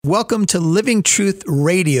Welcome to Living Truth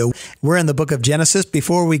Radio. We're in the book of Genesis.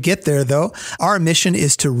 Before we get there, though, our mission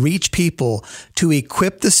is to reach people, to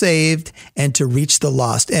equip the saved, and to reach the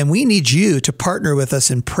lost. And we need you to partner with us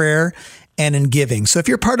in prayer and in giving. So if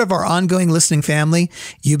you're part of our ongoing listening family,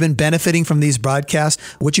 you've been benefiting from these broadcasts,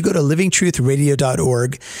 would you go to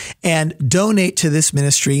livingtruthradio.org and donate to this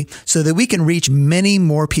ministry so that we can reach many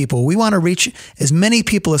more people. We want to reach as many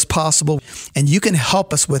people as possible, and you can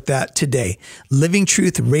help us with that today.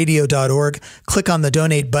 livingtruthradio.org. Click on the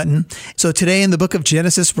donate button. So today in the book of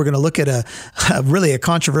Genesis, we're going to look at a really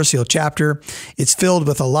controversial chapter. It's filled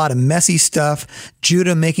with a lot of messy stuff.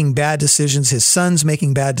 Judah making bad decisions, his sons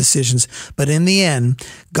making bad decisions. But in the end,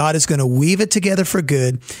 God is going to weave it together for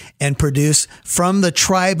good and produce from the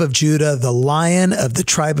tribe of Judah, the Lion of the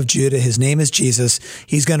tribe of Judah. His name is Jesus.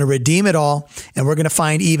 He's going to redeem it all. And we're going to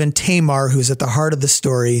find even Tamar, who's at the heart of the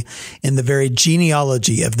story in the very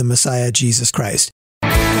genealogy of the Messiah, Jesus Christ.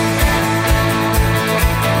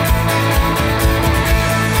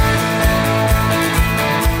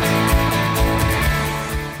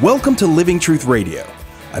 Welcome to Living Truth Radio,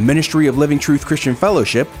 a ministry of Living Truth Christian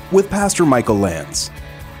Fellowship with Pastor Michael Lands.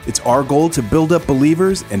 It's our goal to build up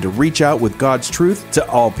believers and to reach out with God's truth to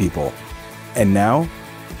all people. And now,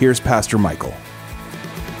 here's Pastor Michael.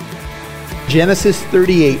 Genesis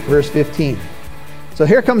 38, verse 15. So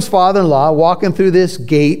here comes father-in-law walking through this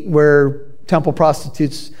gate where temple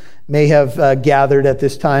prostitutes may have gathered at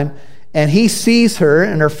this time. And he sees her,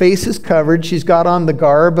 and her face is covered. She's got on the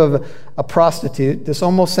garb of a prostitute. This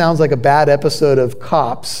almost sounds like a bad episode of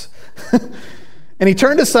Cops. And he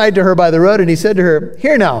turned aside to her by the road, and he said to her,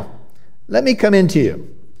 "Here now, let me come into you."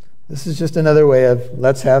 This is just another way of,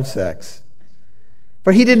 let's have sex.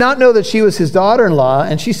 For he did not know that she was his daughter-in-law,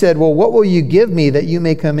 and she said, "Well, what will you give me that you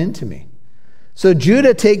may come into me?" So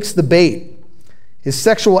Judah takes the bait. His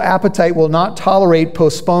sexual appetite will not tolerate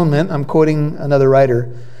postponement. I'm quoting another writer.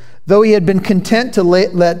 Though he had been content to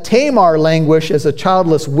let Tamar languish as a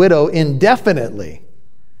childless widow indefinitely.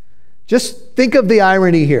 Just think of the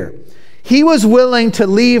irony here. He was willing to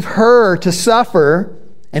leave her to suffer,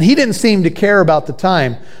 and he didn't seem to care about the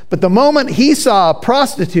time. But the moment he saw a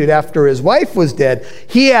prostitute after his wife was dead,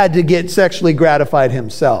 he had to get sexually gratified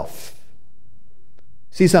himself.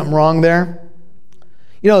 See something wrong there?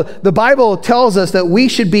 You know, the Bible tells us that we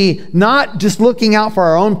should be not just looking out for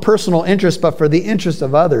our own personal interest, but for the interest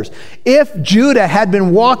of others. If Judah had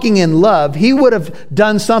been walking in love, he would have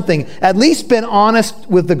done something, at least been honest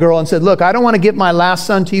with the girl and said, "Look, I don't want to give my last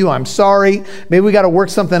son to you. I'm sorry. Maybe we got to work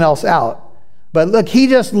something else out." But look, he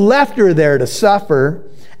just left her there to suffer,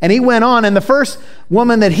 and he went on. And the first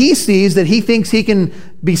woman that he sees that he thinks he can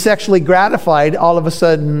be sexually gratified, all of a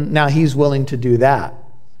sudden, now he's willing to do that.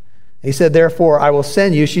 He said, "Therefore, I will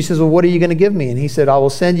send you." She says, "Well, what are you going to give me?" And he said, "I will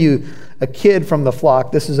send you a kid from the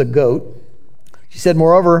flock." This is a goat. She said,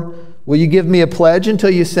 "Moreover, will you give me a pledge until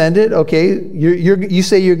you send it?" Okay, you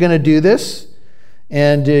say you're going to do this,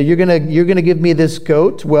 and you're going to give me this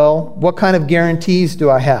goat. Well, what kind of guarantees do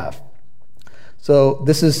I have? So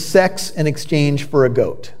this is sex in exchange for a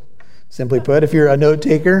goat. Simply put, if you're a note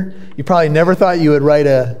taker, you probably never thought you would write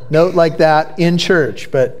a note like that in church,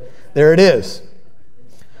 but there it is.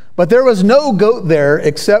 But there was no goat there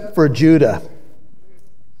except for Judah.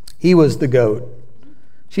 He was the goat.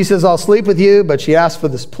 She says, "I'll sleep with you," but she asked for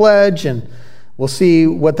this pledge, and we'll see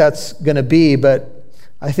what that's going to be. But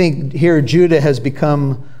I think here Judah has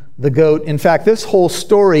become the goat. In fact, this whole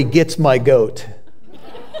story gets my goat.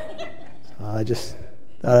 I just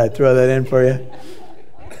thought I'd throw that in for you.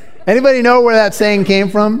 Anybody know where that saying came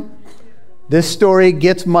from? This story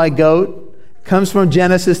gets my goat. Comes from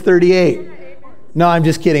Genesis 38. No, I'm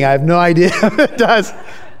just kidding. I have no idea if it does.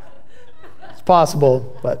 It's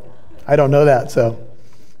possible, but I don't know that. So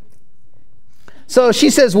she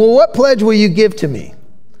says, "Well, what pledge will you give to me?"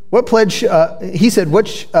 What pledge? He said,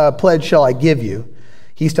 "Which pledge shall I give you?"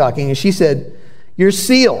 He's talking, and she said, "Your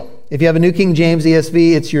seal." If you have a New King James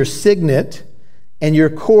ESV, it's your signet and your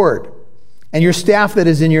cord and your staff that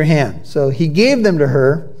is in your hand. So he gave them to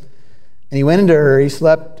her, and he went into her, he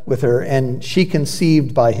slept with her, and she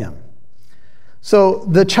conceived by him. So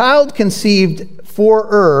the child conceived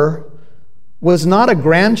for was not a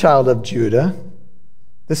grandchild of Judah.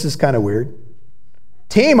 This is kind of weird.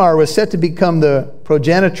 Tamar was set to become the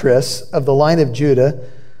progenitress of the line of Judah,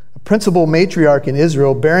 a principal matriarch in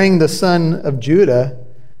Israel, bearing the son of Judah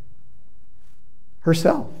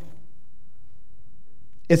herself.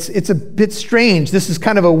 It's a bit strange. This is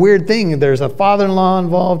kind of a weird thing. There's a father-in-law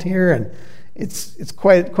involved here, and it's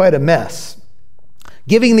quite a mess.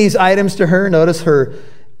 Giving these items to her, notice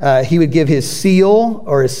he would give his seal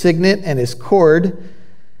or his signet and his cord.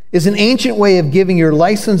 is an ancient way of giving your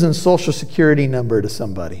license and social security number to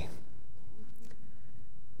somebody.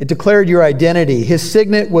 It declared your identity. His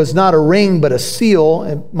signet was not a ring, but a seal.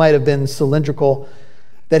 It might have been cylindrical,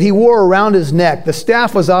 that he wore around his neck. The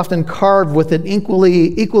staff was often carved with an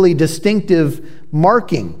equally distinctive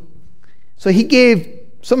marking. So he gave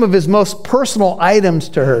some of his most personal items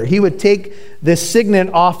to her. He would take this signet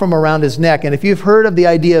off from around his neck. And if you've heard of the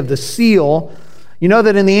idea of the seal, you know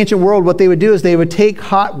that in the ancient world, what they would do is they would take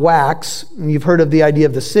hot wax, and you've heard of the idea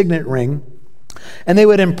of the signet ring, and they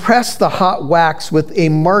would impress the hot wax with a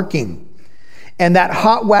marking. And that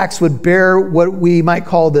hot wax would bear what we might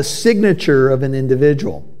call the signature of an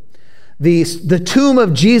individual. The tomb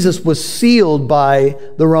of Jesus was sealed by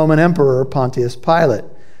the Roman Emperor Pontius Pilate.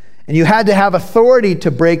 And you had to have authority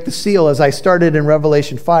to break the seal, as I started in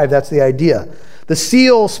Revelation 5. That's the idea. The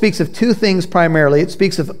seal speaks of two things primarily. It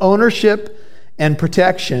speaks of ownership and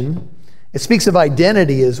protection. It speaks of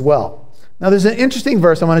identity as well. Now, there's an interesting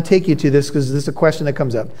verse. I want to take you to this because this is a question that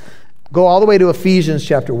comes up. Go all the way to Ephesians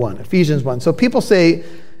chapter 1. Ephesians 1. So people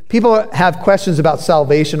have questions about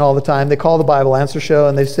salvation all the time. They call the Bible Answer Show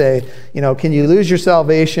and they say, can you lose your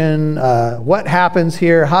salvation? What happens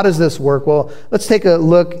here? How does this work? Well, let's take a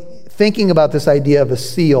look, thinking about this idea of a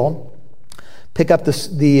seal. Pick up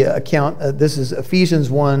the account. This is Ephesians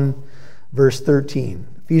 1, verse 13.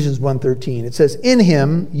 Ephesians 1:13. It says, in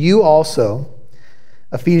him you also,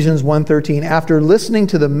 Ephesians 1:13, after listening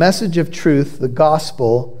to the message of truth, the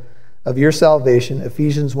gospel of your salvation,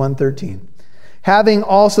 Ephesians 1:13, having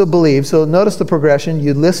also believed. So notice the progression.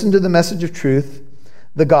 You listen to the message of truth,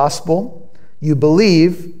 the gospel, you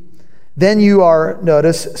believe, then you are,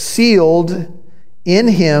 notice, sealed in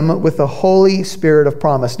him with the Holy Spirit of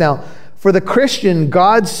promise. Now, for the Christian,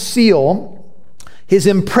 God's seal, his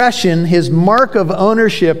impression, his mark of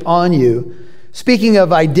ownership on you, speaking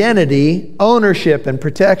of identity, ownership, and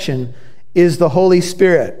protection, is the Holy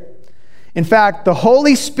Spirit. In fact, the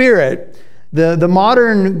Holy Spirit, the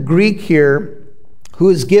modern Greek here, who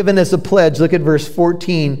is given as a pledge, look at verse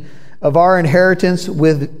 14, of our inheritance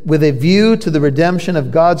with a view to the redemption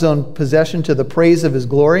of God's own possession to the praise of his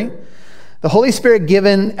glory. The Holy Spirit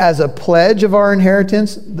given as a pledge of our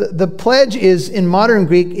inheritance. The pledge is, in modern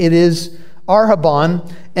Greek, it is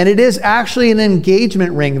arrabon, and it is actually an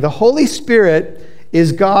engagement ring. The Holy Spirit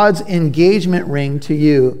is God's engagement ring to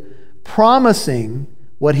you, promising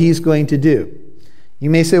what he's going to do. You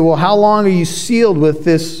may say, well, how long are you sealed with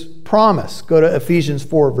this promise? Go to Ephesians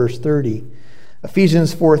 4, verse 30.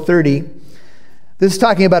 Ephesians 4:30. This is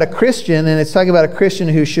talking about a Christian, and it's talking about a Christian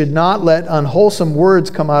who should not let unwholesome words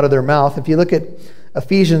come out of their mouth. If you look at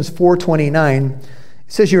Ephesians 4:29, it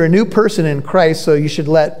says you're a new person in Christ, so you should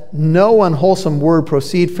let no unwholesome word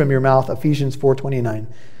proceed from your mouth, Ephesians 4:29.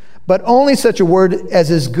 But only such a word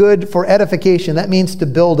as is good for edification. That means to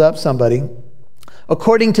build up somebody,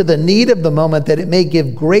 according to the need of the moment, that it may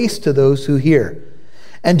give grace to those who hear.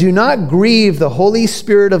 And do not grieve the Holy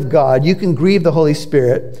Spirit of God. You can grieve the Holy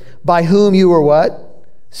Spirit, by whom you were what?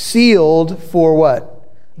 Sealed for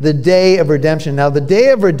what? The day of redemption. Now, the day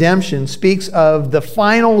of redemption speaks of the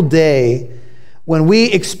final day when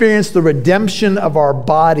we experience the redemption of our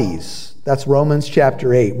bodies. That's Romans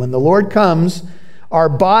chapter 8. When the Lord comes, our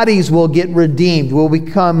bodies will get redeemed. We'll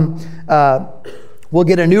get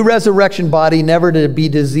a new resurrection body, never to be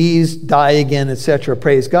diseased, die again, etc.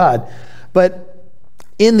 Praise God. But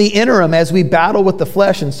in the interim, as we battle with the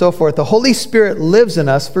flesh and so forth, the Holy Spirit lives in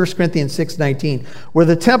us, 1 Corinthians 6:19. We're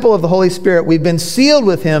the temple of the Holy Spirit. We've been sealed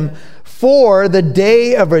with him for the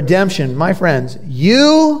day of redemption. My friends,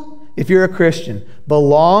 you, if you're a Christian,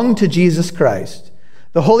 belong to Jesus Christ.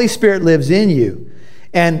 The Holy Spirit lives in you.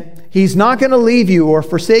 And he's not going to leave you or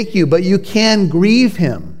forsake you, but you can grieve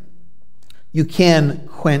him. You can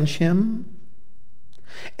quench him.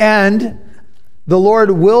 And the Lord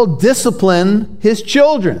will discipline his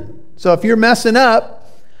children. So if you're messing up,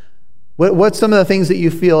 what's some of the things that you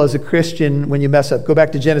feel as a Christian when you mess up? Go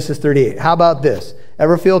back to Genesis 38. How about this?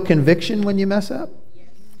 Ever feel conviction when you mess up?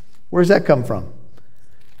 Where does that come from?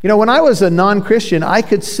 When I was a non-Christian, I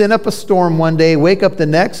could sin up a storm one day, wake up the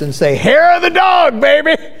next, and say, hair of the dog,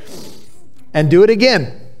 baby! And do it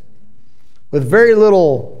again with very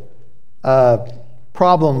little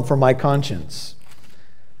problem for my conscience.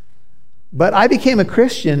 But I became a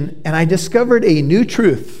Christian, and I discovered a new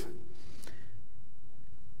truth.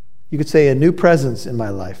 You could say a new presence in my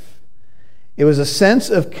life. It was a sense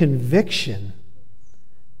of conviction,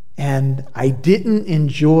 and I didn't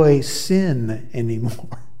enjoy sin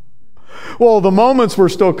anymore. Well, the moments were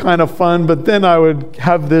still kind of fun, but then I would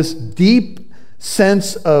have this deep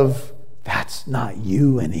sense of, that's not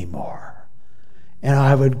you anymore. And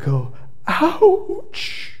I would go,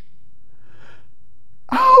 ouch.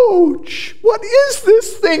 ouch, what is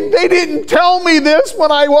this thing? They didn't tell me this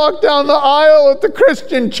when I walked down the aisle at the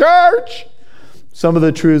Christian church. Some of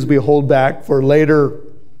the truths we hold back for later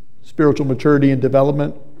spiritual maturity and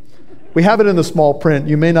development. We have it in the small print.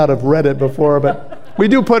 You may not have read it before, but we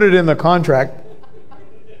do put it in the contract.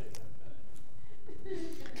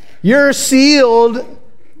 You're sealed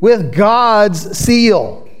with God's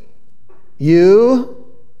seal.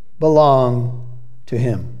 You belong to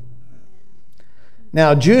him.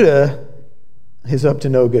 Now, Judah is up to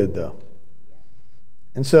no good, though.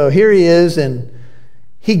 And so here he is, and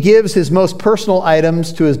he gives his most personal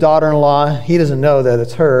items to his daughter-in-law. He doesn't know that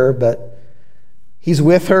it's her, but he's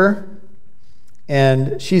with her,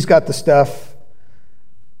 and she's got the stuff,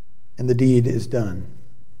 and the deed is done.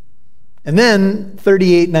 And then,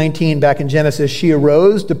 38:19, back in Genesis, she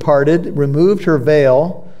arose, departed, removed her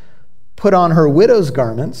veil, put on her widow's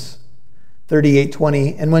garments,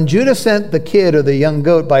 38:20. And when Judah sent the kid or the young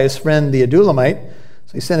goat by his friend the Adulamite,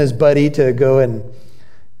 so he sent his buddy to go and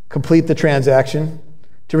complete the transaction,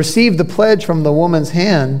 to receive the pledge from the woman's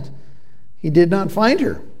hand, he did not find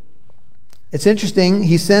her. It's interesting,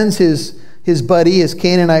 he sends his buddy, his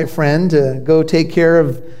Canaanite friend, to go take care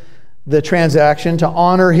of the transaction, to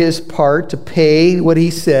honor his part, to pay what he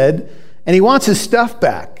said, and he wants his stuff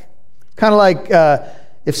back. Kind of like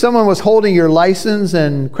if someone was holding your license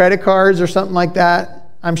and credit cards or something like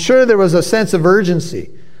that, I'm sure there was a sense of urgency.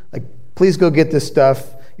 Like, please go get this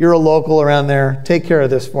stuff. You're a local around there. Take care of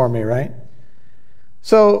this for me, right?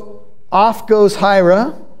 So off goes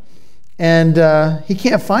Hira, and he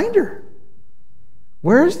can't find her.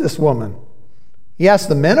 Where is this woman? He asked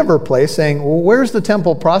the men of her place, saying, well, where's the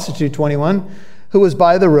temple prostitute, 21, who was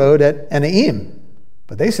by the road at Enaim?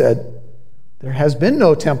 But they said, there has been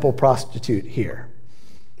no temple prostitute here.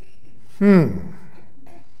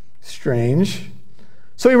 Strange.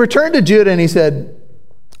 So he returned to Judah and he said,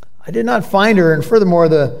 I did not find her. And furthermore,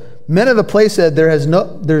 the men of the place said,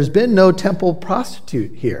 there's been no temple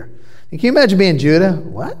prostitute here. And can you imagine being Judah?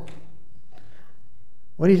 What?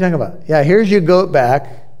 What are you talking about? Yeah, here's your goat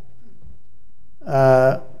back.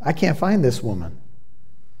 I can't find this woman.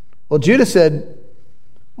 Well, Judah said,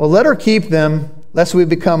 well, let her keep them, lest we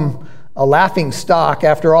become a laughing stock.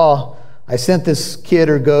 After all, I sent this kid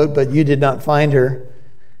or goat, but you did not find her.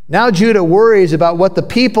 Now Judah worries about what the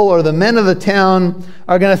people or the men of the town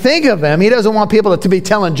are going to think of him. He doesn't want people to be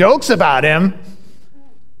telling jokes about him.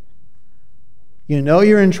 You know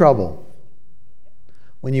you're in trouble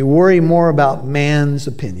when you worry more about man's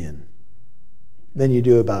opinion than you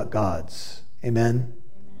do about God's. Amen?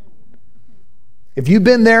 If you've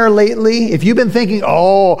been there lately, if you've been thinking,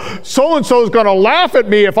 oh, so-and-so is going to laugh at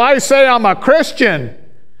me if I say I'm a Christian,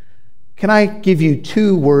 can I give you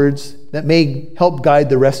two words that may help guide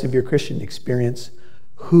the rest of your Christian experience?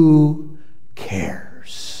 Who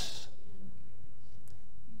cares?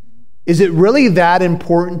 Is it really that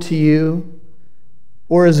important to you?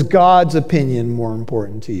 Or is God's opinion more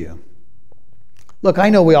important to you? Look,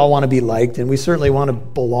 I know we all want to be liked, and we certainly want to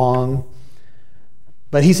belong.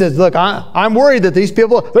 But he says, look, I'm worried that these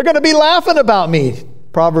people, they're going to be laughing about me.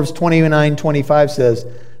 Proverbs 29:25 says,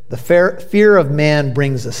 the fear of man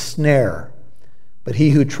brings a snare, but he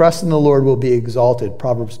who trusts in the Lord will be exalted.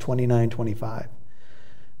 Proverbs 29:25.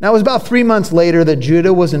 Now it was about 3 months later that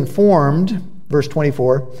Judah was informed, verse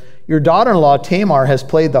 24, your daughter-in-law Tamar has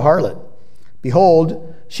played the harlot.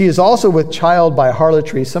 Behold, she is also with child by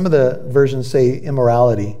harlotry. Some of the versions say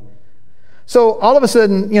immorality. So all of a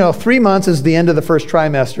sudden, 3 months is the end of the first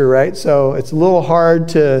trimester, right? So it's a little hard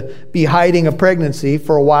to be hiding a pregnancy.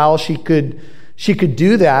 For a while she could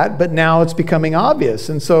do that, but now it's becoming obvious.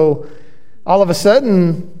 And so all of a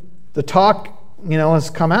sudden the talk, has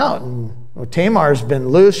come out, and Tamar's been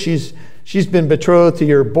loose. She's been betrothed to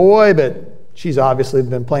your boy, but she's obviously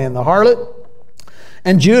been playing the harlot.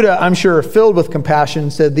 And Judah, I'm sure, filled with compassion,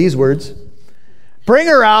 said these words, bring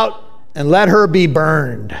her out and let her be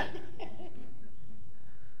burned.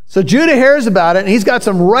 So Judah hears about it, and he's got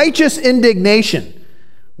some righteous indignation.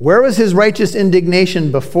 Where was his righteous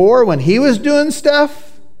indignation before when he was doing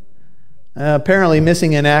stuff? Apparently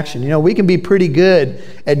missing in action. We can be pretty good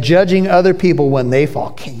at judging other people when they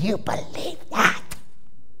fall. Can you believe that?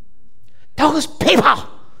 Those people.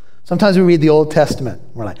 Sometimes we read the Old Testament.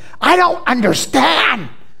 We're like, I don't understand.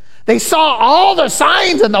 They saw all the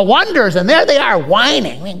signs and the wonders, and there they are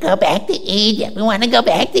whining. We can go back to Egypt. We want to go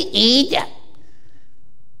back to Egypt.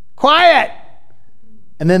 Quiet.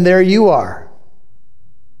 And then there you are.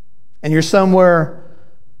 And you're somewhere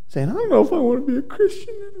saying, I don't know if I want to be a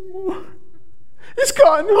Christian anymore. It's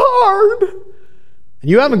gotten hard.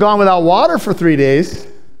 And you haven't gone without water for 3 days.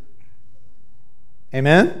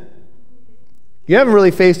 Amen? You haven't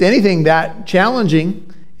really faced anything that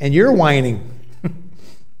challenging, and you're whining.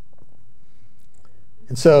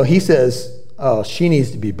 And so he says, oh, she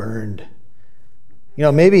needs to be burned. You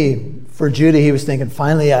know, maybe for Judah, he was thinking,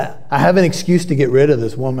 finally, I have an excuse to get rid of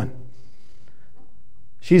this woman.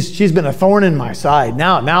 She's been a thorn in my side.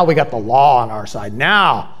 Now we got the law on our side.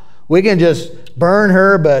 Now we can just burn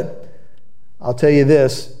her. But I'll tell you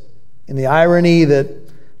this, in the irony that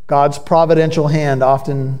God's providential hand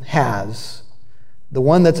often has, the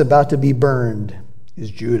one that's about to be burned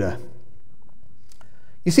is Judah.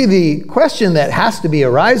 You see, the question that has to be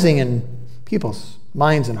arising in people's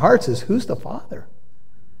minds and hearts is, who's the father?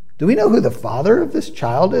 Do we know who the father of this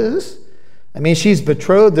child is? I mean, she's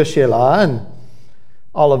betrothed to Shelah and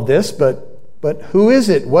all of this, but who is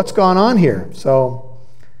it? What's gone on here? So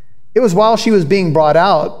it was while she was being brought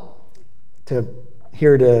out to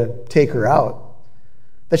take her out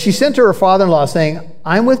that she sent to her father-in-law saying,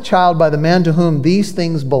 I'm with child by the man to whom these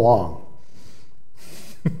things belong.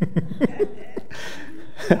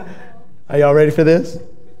 Are y'all ready for this?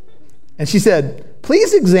 And she said,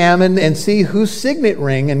 please examine and see whose signet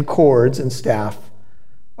ring and cords and staff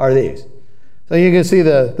are these. So you can see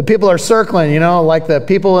the people are circling, like the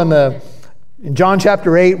people in John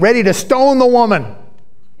chapter 8, ready to stone the woman.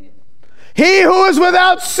 He who is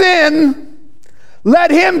without sin,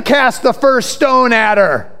 let him cast the first stone at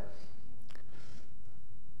her.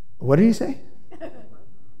 What did he say?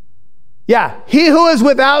 Yeah, he who is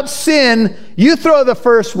without sin, you throw the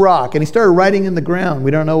first rock. And he started writing in the ground.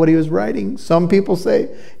 We don't know what he was writing. Some people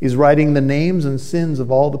say he's writing the names and sins of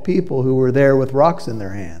all the people who were there with rocks in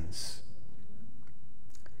their hands.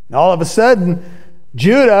 And all of a sudden,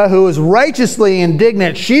 Judah, who was righteously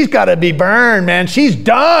indignant, she's got to be burned, man. She's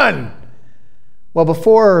done. Well,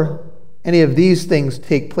 before any of these things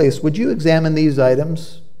take place, would you examine these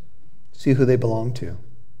items, see who they belong to?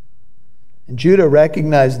 And Judah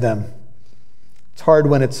recognized them. It's hard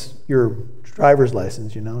when it's your driver's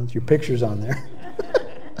license, it's your pictures on there.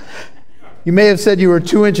 You may have said you were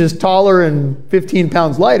 2 inches taller and 15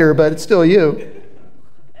 pounds lighter, but it's still you.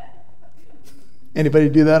 Anybody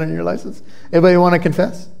do that on your license? Anybody want to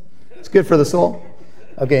confess? It's good for the soul.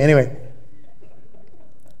 Okay, anyway.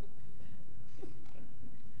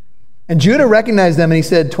 And Judah recognized them and he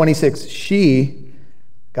said, 26, she,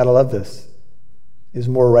 gotta love this, is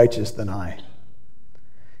more righteous than I.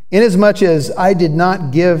 Inasmuch as I did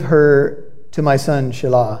not give her to my son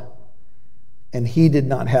Shelah, and he did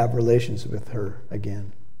not have relations with her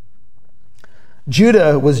again.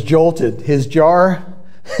 Judah was jolted. His jar,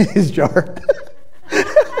 I was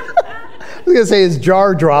going to say his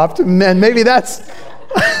jar dropped. Man, maybe that's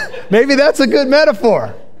a good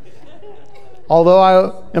metaphor.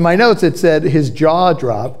 Although in my notes it said his jaw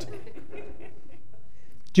dropped.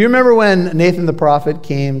 Do you remember when Nathan the prophet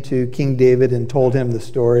came to King David and told him the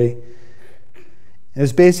story? It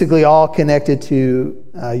was basically all connected to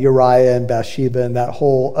Uriah and Bathsheba and that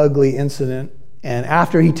whole ugly incident. And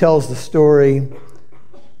after he tells the story,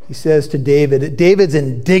 he says to David, David's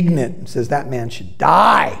indignant and says, that man should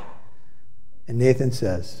die. And Nathan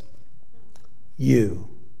says, you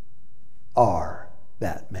are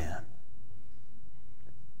that man.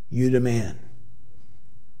 You the man.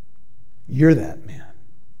 You're that man.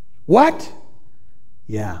 What?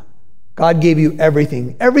 Yeah. God gave you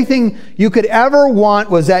everything. Everything you could ever want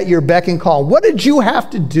was at your beck and call. What did you have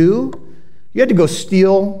to do? You had to go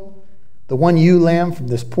steal the one ewe lamb from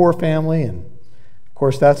this poor family. And of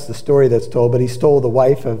course, that's the story that's told. But he stole the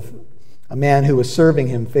wife of a man who was serving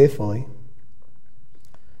him faithfully.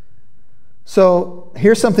 So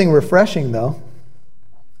here's something refreshing, though.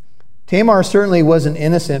 Tamar certainly wasn't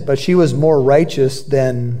innocent, but she was more righteous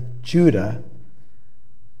than Judah.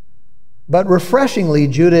 But refreshingly,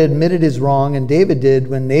 Judah admitted his wrong, and David did.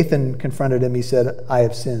 When Nathan confronted him, he said, I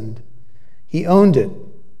have sinned. He owned it.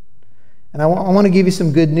 And I want to give you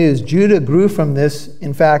some good news. Judah grew from this.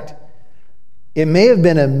 In fact, it may have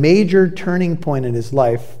been a major turning point in his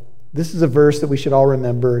life. This is a verse that we should all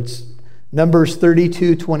remember. It's Numbers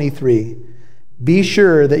 32:23. Be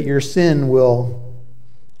sure that your sin will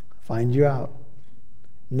find you out.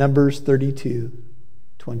 Numbers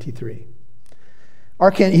 32:23. R.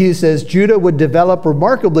 Kent Hughes says, Judah would develop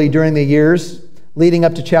remarkably during the years leading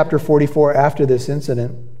up to chapter 44 after this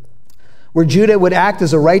incident, where Judah would act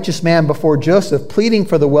as a righteous man before Joseph, pleading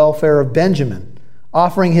for the welfare of Benjamin,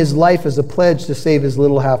 offering his life as a pledge to save his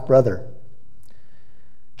little half-brother.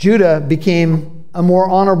 Judah became a more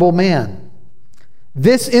honorable man.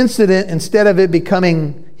 This incident, instead of it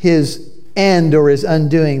becoming his end or his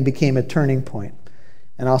undoing, became a turning point.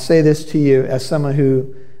 And I'll say this to you as someone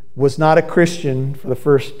who was not a Christian for the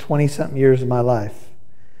first 20-something years of my life.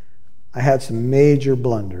 I had some major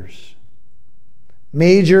blunders,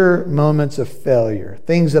 major moments of failure,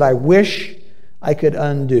 things that I wish I could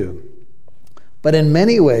undo. But in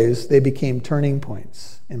many ways, they became turning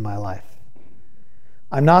points in my life.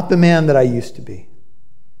 I'm not the man that I used to be.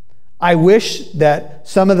 I wish that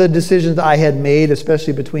some of the decisions I had made,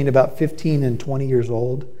 especially between about 15 and 20 years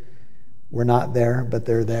old, were not there, but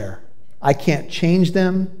they're there. I can't change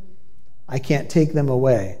them. I can't take them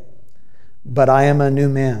away. But I am a new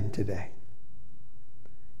man today.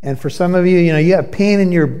 And for some of you, you have pain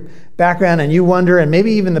in your background and you wonder, and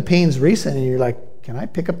maybe even the pain's recent, and you're like, can I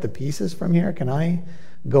pick up the pieces from here? Can I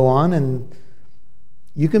go on? And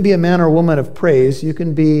you can be a man or woman of praise. You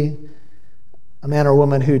can be a man or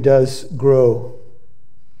woman who does grow.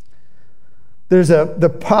 There's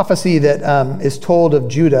the prophecy that is told of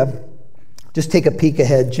Judah. Just take a peek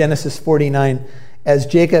ahead, Genesis 49. As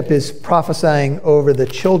Jacob is prophesying over the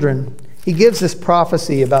children, he gives this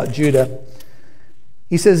prophecy about Judah.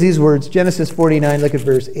 He says these words, Genesis 49, look at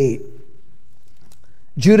verse 8.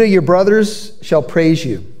 Judah, your brothers shall praise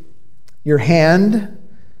you. Your hand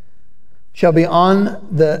shall be on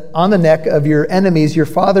the neck of your enemies. Your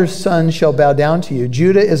father's son shall bow down to you.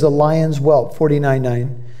 Judah is a lion's whelp,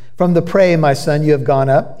 49:9. From the prey, my son, you have gone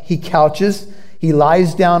up. He couches, he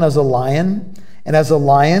lies down as a lion, and as a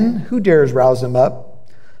lion, who dares rouse him up?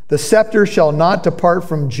 The scepter shall not depart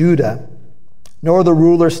from Judah, nor the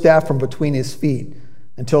ruler's staff from between his feet,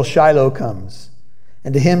 until Shiloh comes,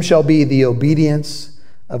 and to him shall be the obedience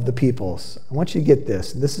of the peoples. I want you to get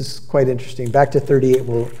this. This is quite interesting. Back to 38,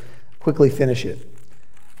 we'll quickly finish it.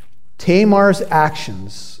 Tamar's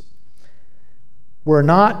actions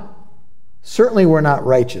certainly were not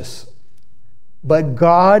righteous, but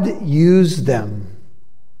God used them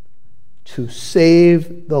to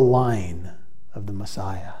save the line of the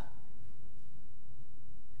Messiah.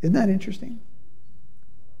 Isn't that interesting?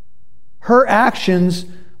 Her actions,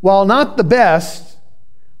 while not the best,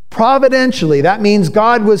 providentially, that means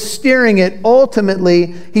God was steering it.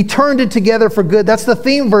 Ultimately, he turned it together for good. That's the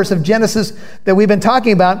theme verse of Genesis that we've been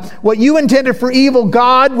talking about. What you intended for evil,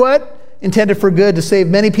 God, what? Intended for good, to save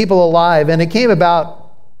many people alive. And it came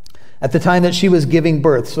about at the time that she was giving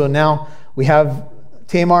birth. So now we have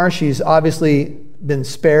Tamar. She's obviously been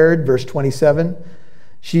spared, verse 27.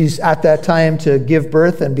 She's at that time to give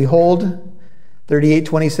birth, and behold,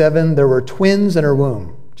 38:27, there were twins in her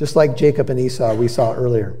womb, just like Jacob and Esau we saw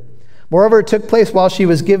earlier. Moreover, it took place while she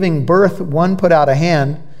was giving birth, one put out a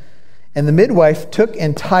hand, and the midwife took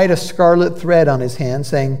and tied a scarlet thread on his hand,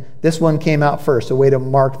 saying, this one came out first, a way to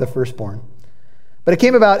mark the firstborn. But it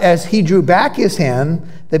came about as he drew back his hand,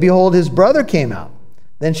 that behold, his brother came out.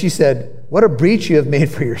 Then she said, what a breach you have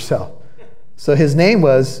made for yourself. So his name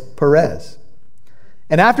was Perez.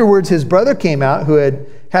 And afterwards his brother came out, who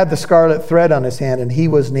had the scarlet thread on his hand, and he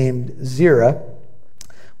was named Zerah.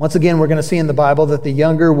 Once again, we're going to see in the Bible that the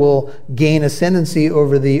younger will gain ascendancy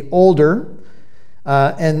over the older.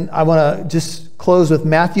 And I want to just close with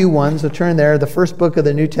Matthew 1. So turn there, the first book of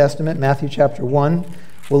the New Testament, Matthew chapter 1.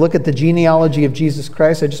 We'll look at the genealogy of Jesus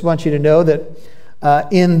Christ. I just want you to know that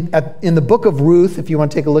in the book of Ruth, if you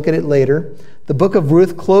want to take a look at it later, the book of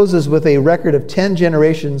Ruth closes with a record of 10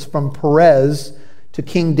 generations from Perez to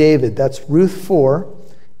King David. That's Ruth 4,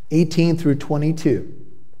 18 through 22.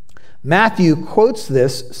 Matthew quotes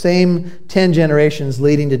this same 10 generations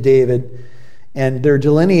leading to David, and they're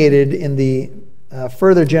delineated in the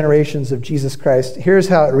further generations of Jesus Christ. Here's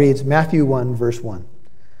how it reads, Matthew 1, verse 1.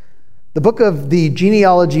 The book of the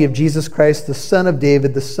genealogy of Jesus Christ, the son of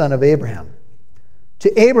David, the son of Abraham.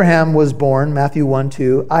 To Abraham was born, Matthew 1,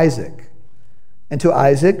 2, Isaac. And to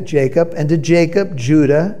Isaac, Jacob. And to Jacob,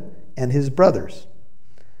 Judah and his brothers.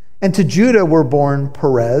 And to Judah were born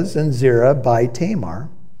Perez and Zerah by Tamar.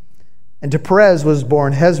 And to Perez was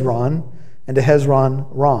born Hezron, and to Hezron,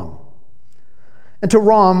 Ram. And to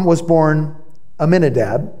Ram was born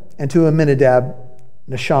Amminadab, and to Amminadab,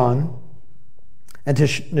 Nahshon, and to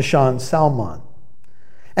Nahshon, Salmon.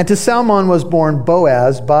 And to Salmon was born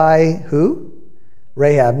Boaz by who?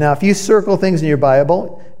 Rahab. Now, if you circle things in your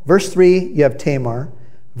Bible, verse 3, you have Tamar.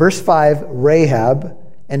 Verse 5, Rahab.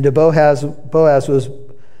 And to Boaz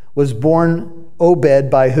was born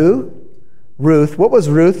Obed by who? Ruth. What was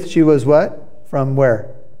Ruth? She was what? From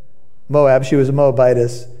where? Moab. She was a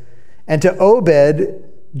Moabitess. And to Obed,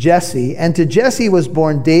 Jesse. And to Jesse was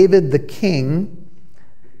born David the king.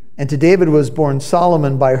 And to David was born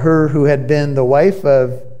Solomon by her who had been the wife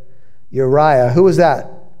of Uriah. Who was that?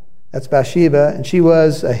 That's Bathsheba. And she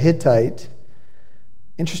was a Hittite.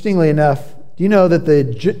 Interestingly enough, do you know that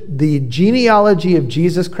the genealogy of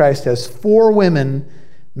Jesus Christ has 4 women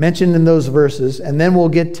mentioned in those verses, and then we'll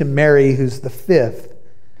get to Mary, who's the 5th.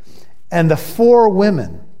 and the 4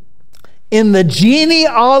 women in the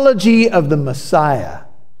genealogy of the Messiah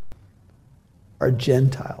are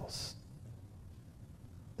Gentiles.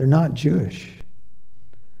 They're not Jewish.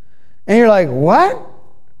 And you're like, what?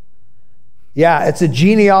 Yeah, it's a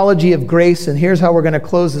genealogy of grace, and here's how we're going to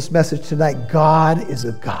close this message tonight. God is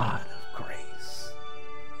a God of grace.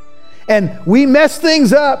 And we mess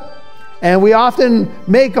things up, and we often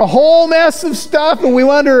make a whole mess of stuff, and we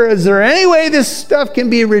wonder, is there any way this stuff can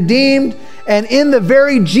be redeemed? And in the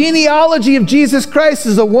very genealogy of Jesus Christ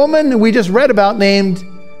is a woman we just read about named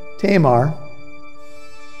Tamar.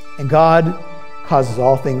 And God causes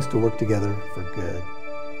all things to work together for good.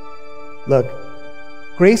 Look,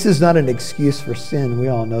 grace is not an excuse for sin. We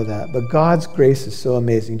all know that. But God's grace is so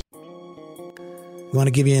amazing. We want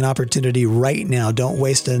to give you an opportunity right now. Don't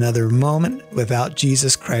waste another moment without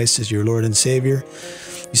Jesus Christ as your Lord and Savior.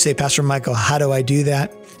 You say, Pastor Michael, how do I do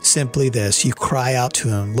that? Simply this. You cry out to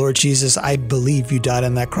him. Lord Jesus, I believe you died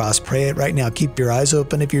on that cross. Pray it right now. Keep your eyes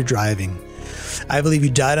open if you're driving. I believe you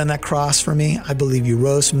died on that cross for me. I believe you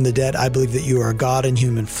rose from the dead. I believe that you are God in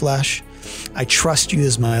human flesh. I trust you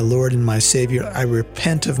as my Lord and my Savior. I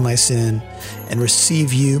repent of my sin and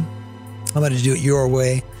receive you. I'm going to do it your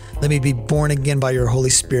way. Let me be born again by your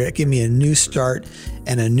Holy Spirit. Give me a new start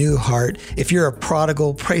and a new heart. If you're a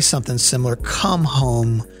prodigal, pray something similar. Come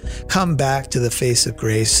home. Come back to the face of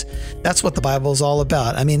grace. That's what the Bible is all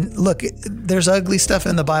about. I mean, look, there's ugly stuff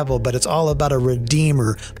in the Bible, but it's all about a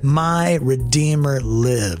Redeemer. My Redeemer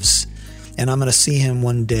lives. And I'm going to see him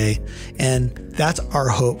one day. And that's our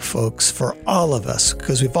hope, folks, for all of us,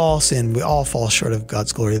 because we've all sinned. We all fall short of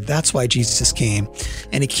God's glory. That's why Jesus came.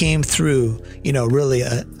 And he came through, really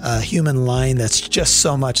a human line that's just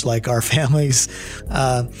so much like our families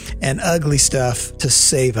and ugly stuff to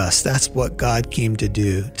save us. That's what God came to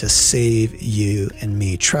do, to save you and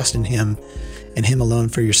me. Trust in him and him alone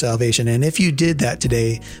for your salvation. And if you did that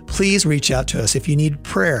today, please reach out to us. If you need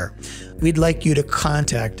prayer, we'd like you to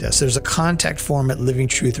contact us. There's a contact form at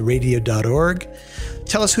livingtruthradio.org.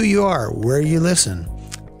 Tell us who you are, where you listen,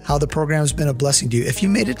 how the program's been a blessing to you. If you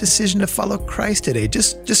made a decision to follow Christ today,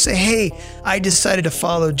 just say, hey, I decided to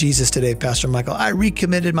follow Jesus today, Pastor Michael. I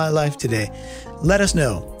recommitted my life today. Let us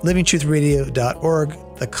know.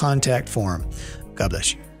 livingtruthradio.org, the contact form. God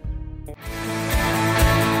bless you.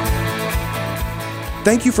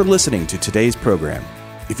 Thank you for listening to today's program.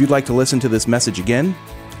 If you'd like to listen to this message again,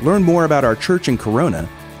 learn more about our church in Corona,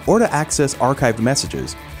 or to access archived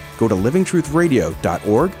messages, go to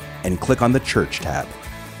livingtruthradio.org and click on the Church tab.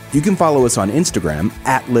 You can follow us on Instagram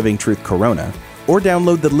at Living Truth Corona, or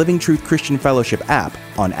download the Living Truth Christian Fellowship app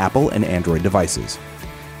on Apple and Android devices.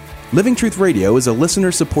 Living Truth Radio is a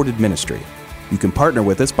listener-supported ministry. You can partner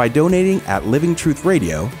with us by donating at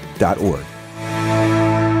livingtruthradio.org.